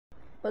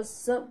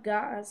What's up,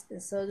 guys?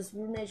 And so this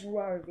Blue Nation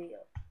Raw reveal.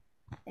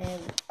 And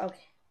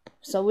okay,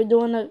 so we're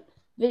doing a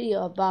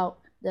video about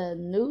the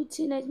new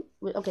teenage.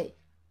 Okay,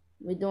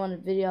 we're doing a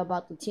video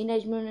about the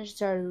Teenage Mutant Ninja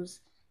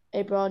Turtles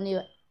April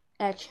O'Neil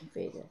action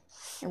figure,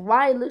 and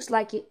why it looks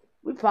like it.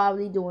 We're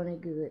probably doing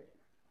it good.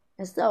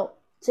 And so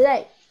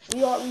today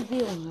we are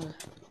reviewing her.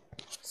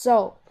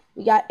 So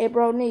we got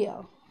April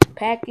O'Neil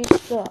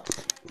packaged up.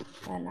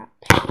 Not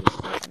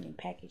packaged up, I mean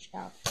packaged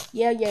out.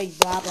 Yeah,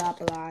 blah, blah,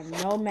 blah.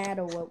 No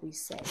matter what we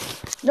say.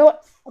 You know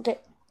what? Okay,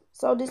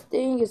 so this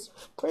thing is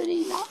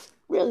pretty not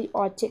really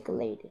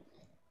articulated.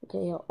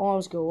 Okay, her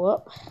arms go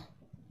up.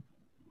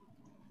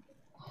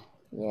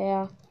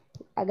 Yeah,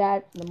 I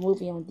got the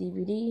movie on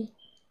DVD.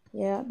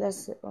 Yeah,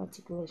 that's the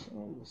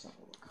articulation.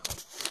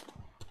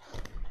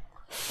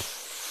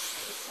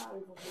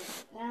 Sorry for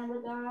the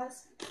camera,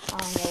 guys. I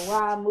don't know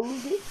why I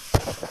moved it.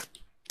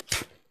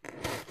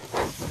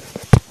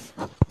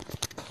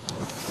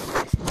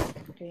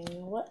 Okay, you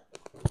know what?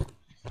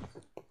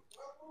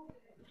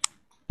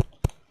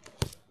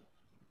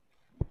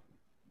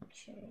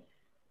 Okay.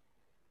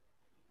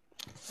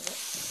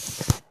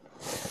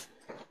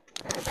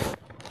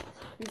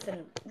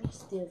 We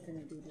still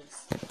finna do this.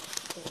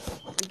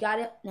 Okay. We got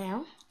it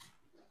now.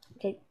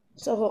 Okay,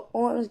 so her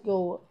arms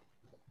go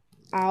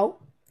out.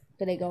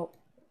 So they go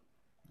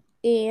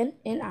in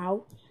and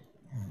out.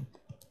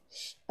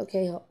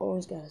 Okay, her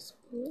arms got a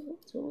swivel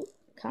to it,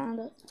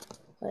 kinda.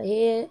 Her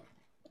head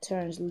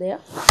turns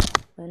left,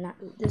 but not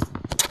this.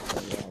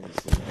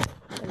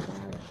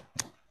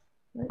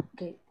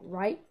 Okay,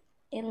 right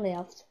and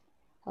left.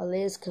 Her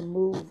legs can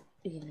move.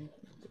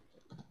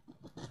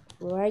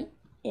 Right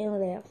and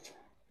left.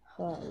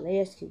 Her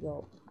legs can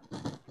go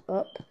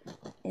up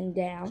and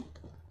down.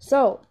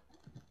 So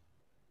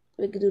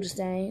we could do the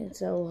same.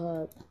 So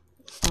her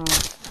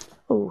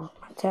oh,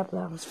 my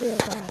tablet atmosphere,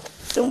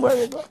 guys. Don't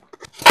worry about it.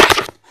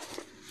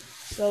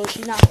 So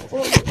she's not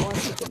fully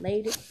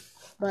articulated,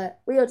 but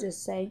we'll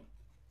just say.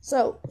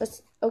 So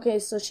okay,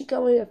 so she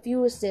comes with a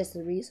few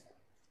accessories,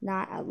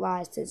 not a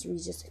lot of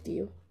accessories, just a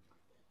few.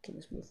 Okay,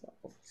 let's move that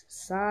over to the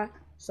side.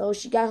 So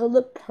she got her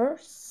little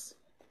purse.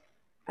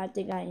 I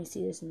think I ain't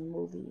see this in the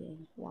movie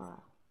in a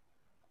while.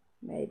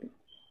 Maybe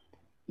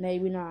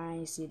not. I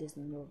ain't see this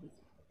in the movie.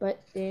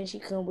 But then she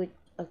come with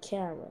a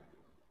camera.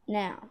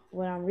 Now,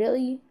 what I'm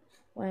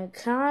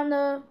kind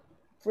of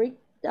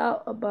freaked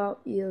out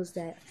about is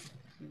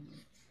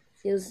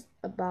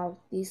about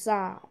the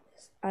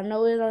size. I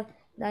know in a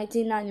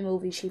 1990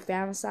 movie, she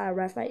found a size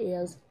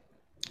Raphael's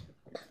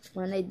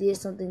when they did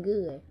something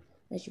good.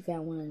 And she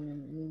found one of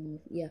them.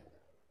 Yeah,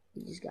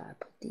 you just gotta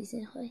put these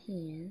in her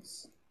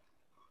hands.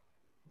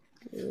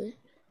 Good.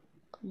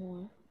 Come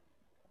on.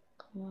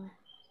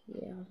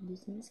 Yeah, I'm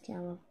using this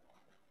camera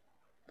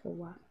for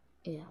what?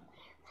 Yeah.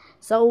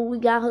 So we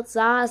got her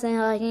size in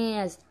her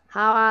hands.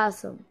 How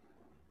awesome.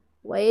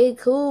 Way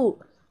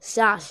cool.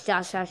 Shot.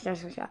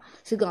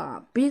 She got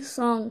a big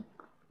song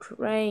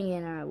crank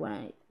in her. When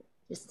I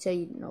just tell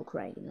you no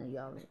crank in her,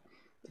 y'all.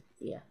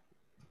 Yeah.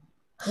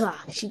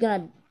 She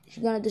gonna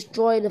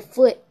destroy the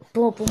foot.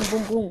 Boom, boom,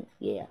 boom, boom.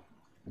 Yeah.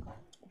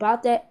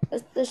 About that,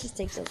 let's just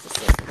take those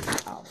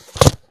accessories off.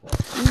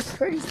 These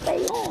pretty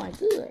stay on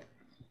good.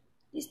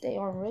 These stay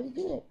on really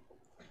good.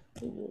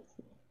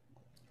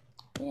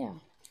 Yeah.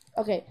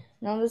 Okay.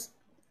 Now let's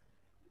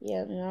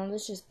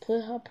just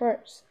put her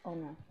purse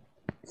on her.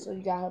 So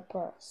you got her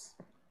purse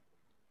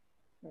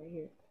right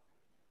here.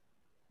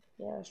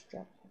 Yeah,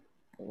 strap.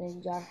 And then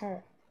you got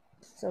her.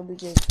 So we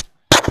just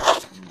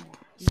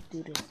you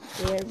do this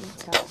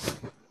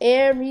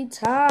every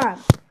time.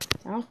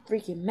 I'm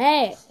freaking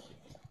mad.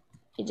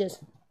 It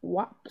just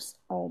whops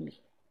on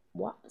me.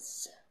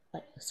 Whops.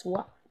 Like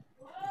swap.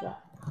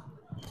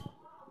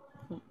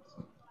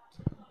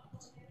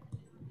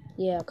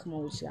 Yeah, come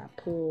on, we just gotta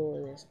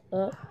pull this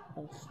up,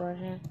 her front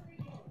hand,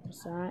 the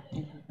side,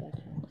 and her back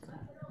hand.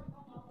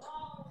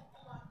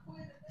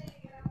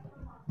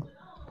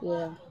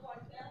 Yeah.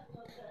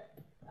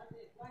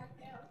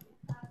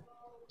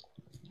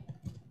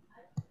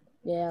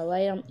 Yeah,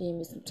 later I'm eating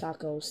me some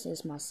tacos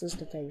since my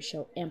sister's favorite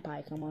show,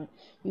 Empire, come on.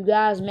 You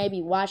guys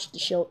maybe watch the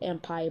show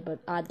Empire, but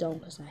I don't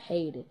because I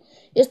hate it.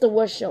 It's the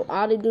worst show.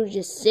 All they do is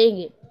just sing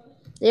it.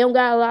 They don't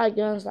got a lot of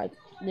guns like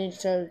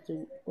Ninja Turtles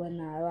do. Well,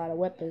 not a lot of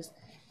weapons.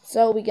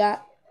 So we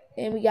got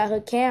her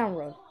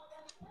camera.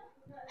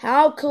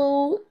 How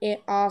cool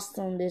and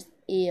awesome this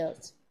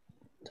is.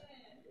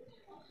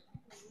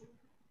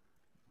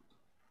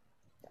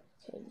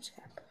 Okay, we just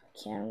got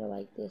a camera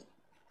like this.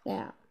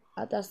 Now,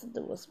 I thought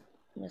something was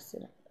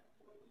messing up.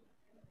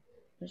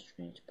 It's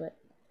strange, but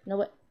you know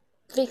what?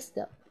 Fixed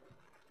up.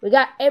 We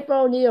got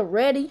April O'Neil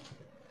ready.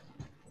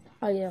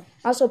 Oh yeah.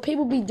 Also,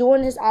 people be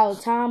doing this all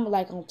the time,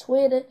 like on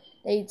Twitter.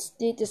 They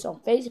did this on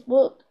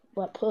Facebook,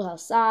 but put her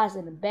size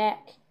in the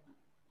back.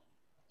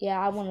 Yeah,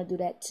 I want to do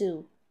that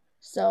too.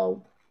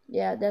 So,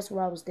 yeah, that's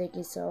what I was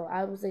thinking. So,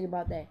 I was thinking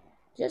about that.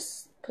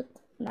 Just put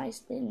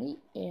nice and neat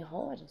and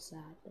hard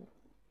inside there.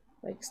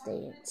 Like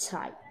staying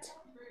tight.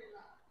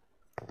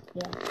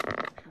 Yeah,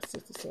 my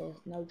sister says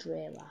no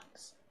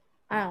dreadlocks.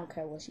 I don't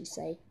care what she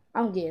say.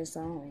 I'm getting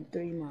some in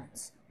 3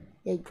 months.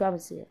 Yeah, you probably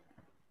see it.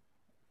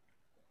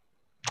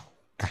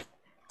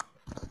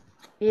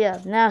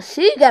 Yeah, now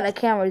she got a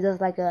camera just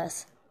like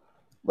us.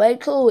 Way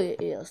cool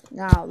it is.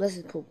 Now,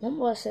 listen, cool. One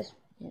more session,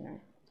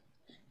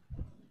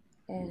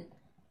 and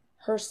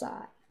her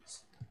size.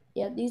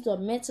 Yeah, these are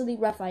mentally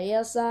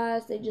Raphael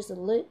size. They just a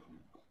little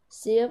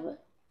silver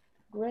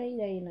gray.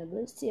 They in a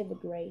little silver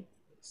gray.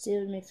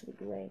 Silver mixed with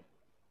gray.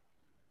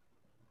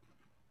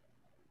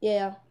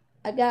 Yeah,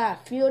 I got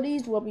a few of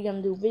these. What we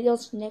gonna do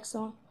videos next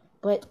on.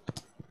 But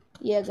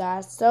yeah,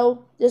 guys.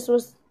 So this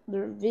was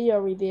the video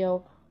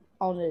reveal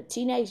on the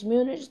Teenage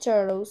Mutant Ninja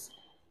Turtles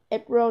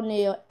April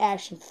O'Neil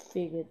action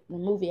figure, the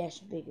movie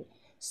action figure.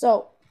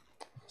 So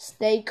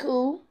stay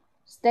cool,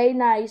 stay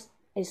nice,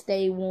 and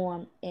stay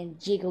warm and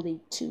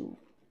jiggly too.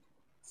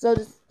 So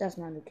that's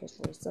my new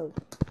catchphrase.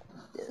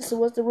 So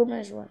what's the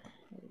rumor?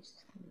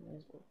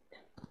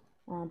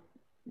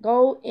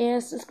 Go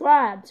and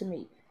subscribe to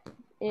me,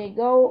 and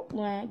go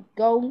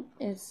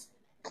and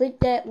click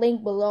that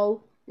link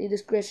below the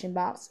description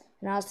box,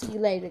 and I'll see you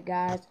later,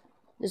 guys.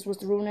 This was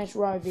the Ruination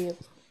Raw review.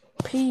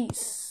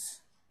 Peace.